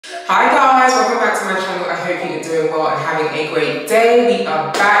Hi guys, welcome back to my channel. I hope you're doing well and having a great day. We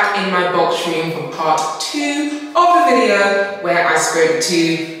are back in my box room for part 2 of the video where I spoke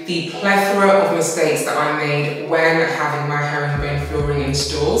to the plethora of mistakes that I made when having my herringbone flooring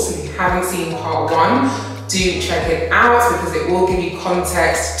installed. So if you haven't seen part 1, do check it out because it will give you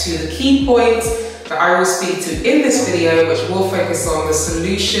context to the key points that I will speak to in this video, which will focus on the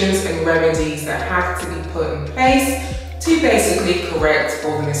solutions and remedies that have to be put in place to basically correct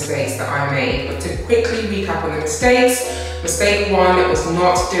all the mistakes that I made. But to quickly recap on the mistakes, mistake 1 was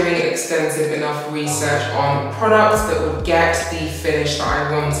not doing extensive enough research on products that would get the finish that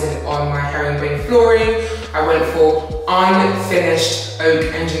I wanted on my herringbone flooring. I went for unfinished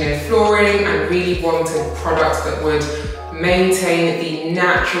oak engineered flooring and really wanted products that would maintain the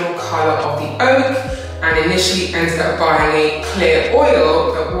natural colour of the oak, and initially ended up buying a clear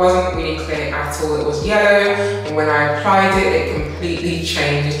oil that wasn't really clear at all. It was yellow, and when I applied it, it completely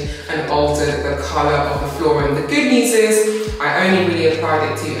changed and altered the colour of the flooring. The good news is I only really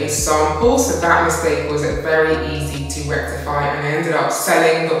applied it to a sample, so that mistake was very easy to rectify, and I ended up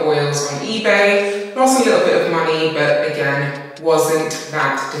selling the oils on eBay. Lost a little bit of money, but again, wasn't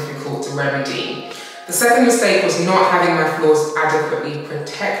that difficult to remedy. The second mistake was not having my floors adequately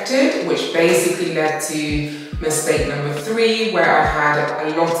protected, which basically led to mistake number 3, where I had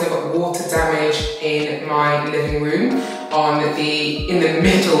a lot of water damage in my living room, in the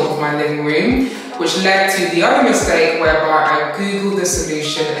middle of my living room, which led to the other mistake whereby I Googled the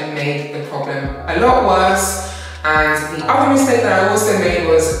solution and made the problem a lot worse. And the other mistake that I also made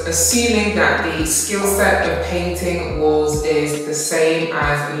was assuming that the skill set of painting walls is the same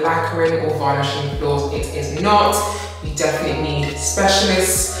as lacquering or varnishing floors. It is not. You definitely need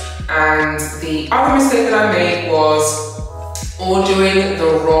specialists. And the other mistake that I made was ordering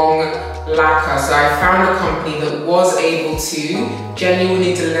the wrong lacquer. So I found a company that was able to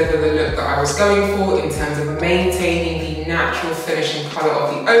genuinely deliver the look that I was going for in terms of maintaining the natural finish and colour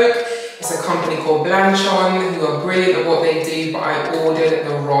of the oak. It's a company called Blanchon, who are brilliant at what they do, but I ordered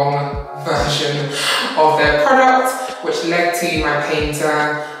the wrong version of their product, which led to my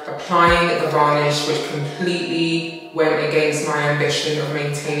painter applying the varnish, which completely went against my ambition of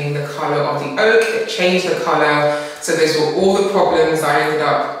maintaining the colour of the oak. It changed the colour, so those were all the problems I ended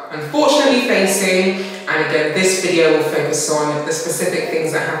up unfortunately facing. And again, this video will focus on the specific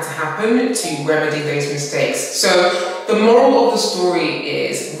things that had to happen to remedy those mistakes. So the moral of the story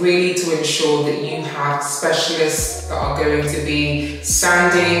is really to ensure that you have specialists that are going to be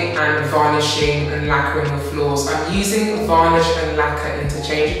sanding and varnishing and lacquering the floors. I'm using varnish and lacquer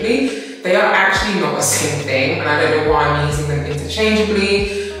interchangeably. They are actually not the same thing, and I don't know why I'm using them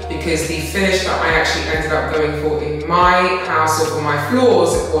interchangeably, because the finish that I actually ended up going for in my house or for my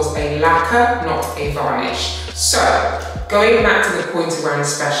floors was a lacquer, not a varnish. So, going back to the point around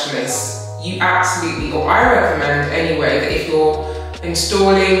specialists, you absolutely, or I recommend anyway, that if you're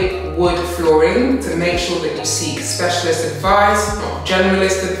installing wood flooring, to make sure that you seek specialist advice, not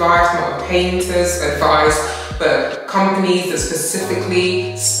generalist advice, not a painter's advice, but companies that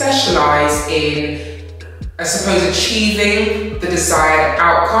specifically specialize in, I suppose, achieving the desired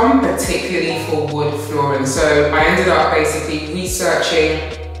outcome, particularly for wood flooring. So I ended up basically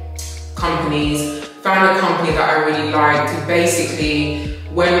researching companies, found a company that I really liked, who basically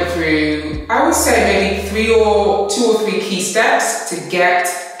went through, I would say maybe 2 or 3 key steps to get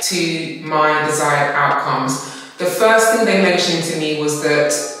to my desired outcomes. The first thing they mentioned to me was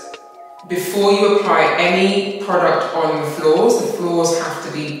that before you apply any product on the floors have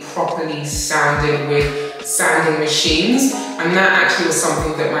to be properly sanded with sanding machines, and that actually was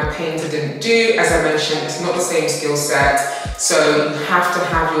something that my painter didn't do. As I mentioned, it's not the same skill set, so you have to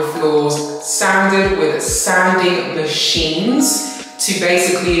have your floors sanded with sanding machines to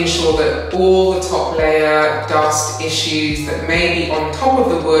basically ensure that all the top layer dust issues that may be on top of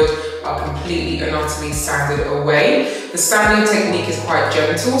the wood are completely and utterly sanded away. The sanding technique is quite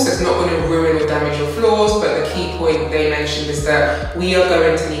gentle, so it's not going to ruin or damage your floors, but the key point they mentioned is that we are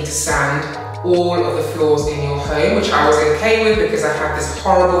going to need to sand all of the floors in your home, which I was okay with because I had this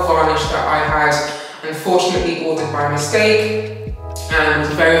horrible varnish that I had unfortunately ordered by mistake, and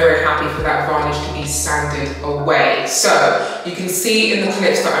was very, very happy for that varnish to be sanded away. So you can see in the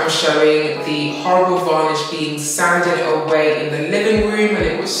clips that I'm showing the horrible varnish being sanded away in the living room, and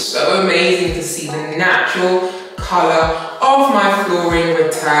it was so amazing to see the natural colour of my flooring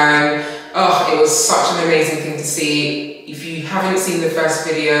return. Oh, it was such an amazing thing to see. If you haven't seen the first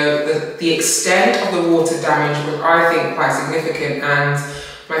video, the extent of the water damage was, I think, quite significant, and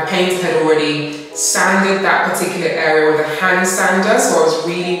my painter had already sanded that particular area with a hand sander, so I was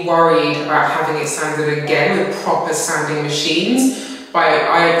really worried about having it sanded again with proper sanding machines. But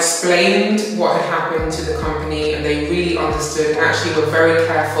I explained what had happened to the company and they really understood and actually were very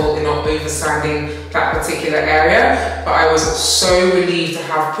careful in not over-sanding that particular area. But I was so relieved to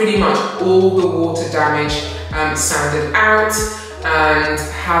have pretty much all the water damage sanded out and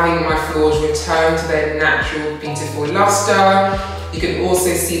having my floors return to their natural, beautiful luster. You can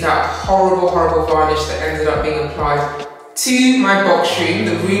also see that horrible, horrible varnish that ended up being applied to my box room,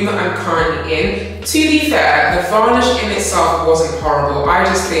 the room that I'm currently in. To be fair, the varnish in itself wasn't horrible. I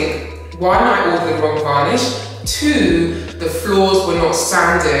just think, one, I ordered the wrong varnish. Two, the floors were not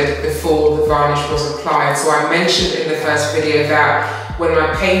sanded before the varnish was applied. So I mentioned in the first video that when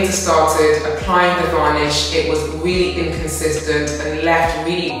my painter started applying the varnish, it was really inconsistent and left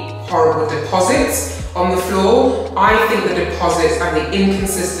really horrible deposits on the floor. I think the deposits and the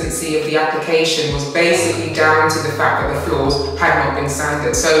inconsistency of the application was basically down to the fact that the floors had not been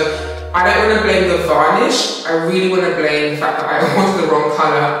sanded. So I don't want to blame the varnish, I really want to blame the fact that I wanted the wrong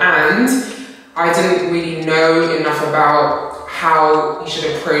colour and I didn't really know enough about how you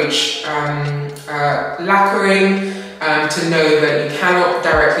should approach lacquering to know that you cannot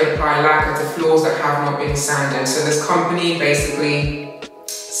directly apply lacquer to floors that have not been sanded. So this company basically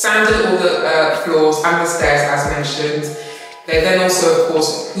sanded all the floors and the stairs as mentioned. They then also, of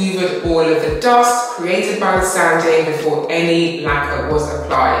course, hoovered all of the dust created by the sanding before any lacquer was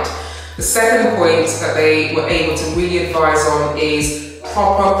applied. The second point that they were able to really advise on is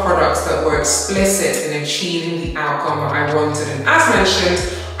proper products that were explicit in achieving the outcome that I wanted. And as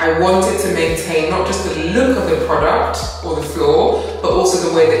mentioned, I wanted to maintain not just the look of the product or the floor, but also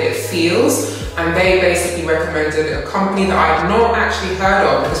the way that it feels. And they basically recommended a company that I had not actually heard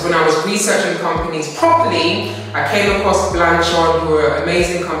of, because when I was researching companies properly, I came across Blanchard, who are an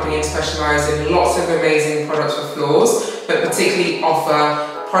amazing company and specialise in lots of amazing products for floors, but particularly offer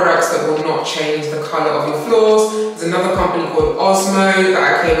products that will not change the colour of your floors. There's another company called Osmo that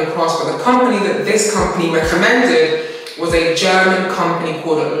I came across, but the company that this company recommended was a German company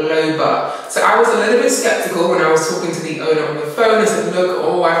called Loba. So I was a little bit skeptical when I was talking to the owner on the phone and said, look,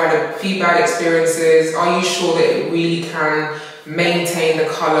 oh, I had a few bad experiences. Are you sure that it really can maintain the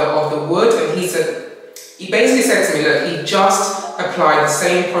colour of the wood? And he basically said to me, look, he just applied the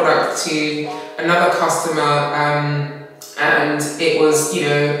same product to another customer and it was,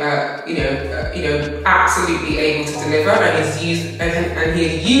 absolutely able to deliver. And he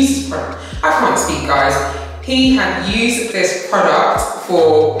had used this product. I can't speak, guys. He had used this product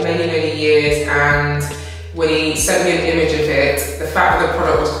for many, many years, and when he sent me an image of it, the fact that the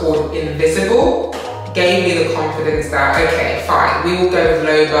product was called Invisible gave me the confidence that, okay, fine, we will go with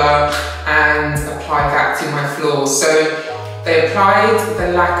Loba and apply that to my floors. So they applied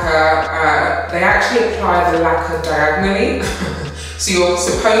the lacquer, they actually applied the lacquer diagonally. So you're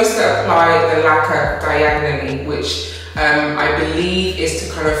supposed to apply the lacquer diagonally, which I believe is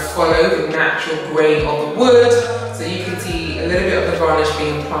to kind of follow the natural grain of the wood. So you can see a little bit of the varnish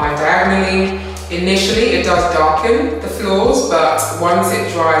being applied diagonally. Initially it does darken the floors, but once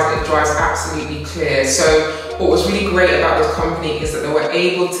it dries absolutely clear. So what was really great about this company is that they were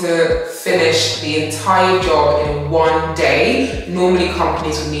able to finish the entire job in one day. Normally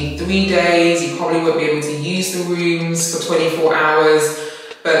companies would need 3 days, you probably wouldn't be able to use the rooms for 24 hours,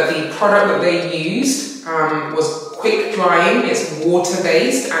 but the product that they used was quick drying, it's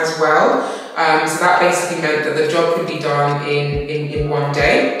water-based as well. So that basically meant that the job could be done in one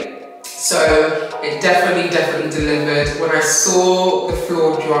day. So it definitely delivered. When I saw the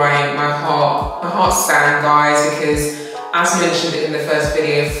floor drying, my heart sang, guys, because as mentioned in the first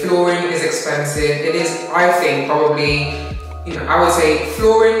video, flooring is expensive. It is, I think, probably, I would say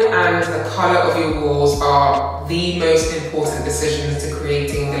flooring and the colour of your walls are the most important decisions to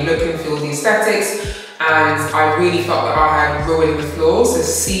creating the look and feel, the aesthetics. And I really felt that I had ruined the floor. So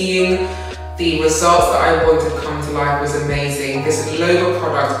seeing the results that I wanted come to life was amazing. This Loba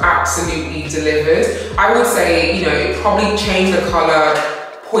product absolutely delivered. I would say, it probably changed the colour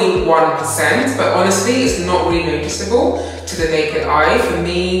 0.1%, but honestly, it's not really noticeable to the naked eye. For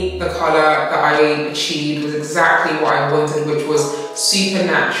me, the colour that I achieved was exactly what I wanted, which was super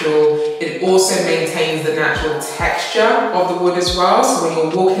natural. It also maintains the natural texture of the wood as well. So when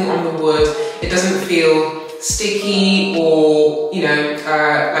you're walking on the wood, it doesn't feel sticky or, like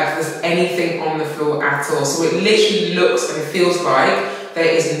there's anything on the floor at all. So it literally looks and feels like there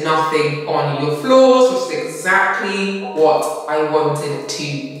is nothing on your floors, which is exactly what I wanted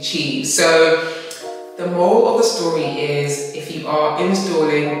to achieve. So the moral of the story is, if you are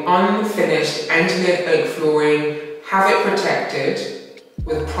installing unfinished engineered oak flooring, have it protected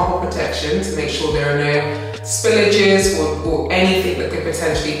with proper protection to make sure there are no spillages or anything that could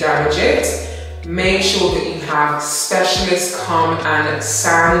potentially damage it. Make sure that you have specialists come and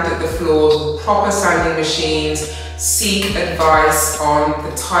sand the floors with proper sanding machines, seek advice on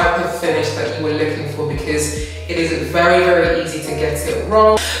the type of finish that you were looking for, because it is very, very easy to get it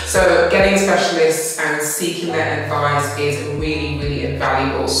wrong. So getting specialists and seeking their advice is really, really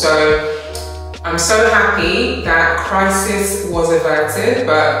invaluable. So I'm so happy that crisis was averted,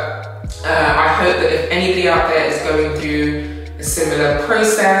 but I hope that if anybody out there is going through a similar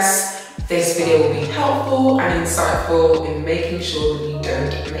process, this video will be helpful and insightful in making sure that you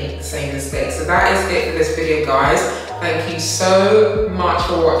don't make the same mistake. So that is it for this video, guys. Thank you so much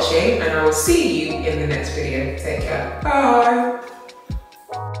for watching, and I will see you in the next video. Take care. Bye.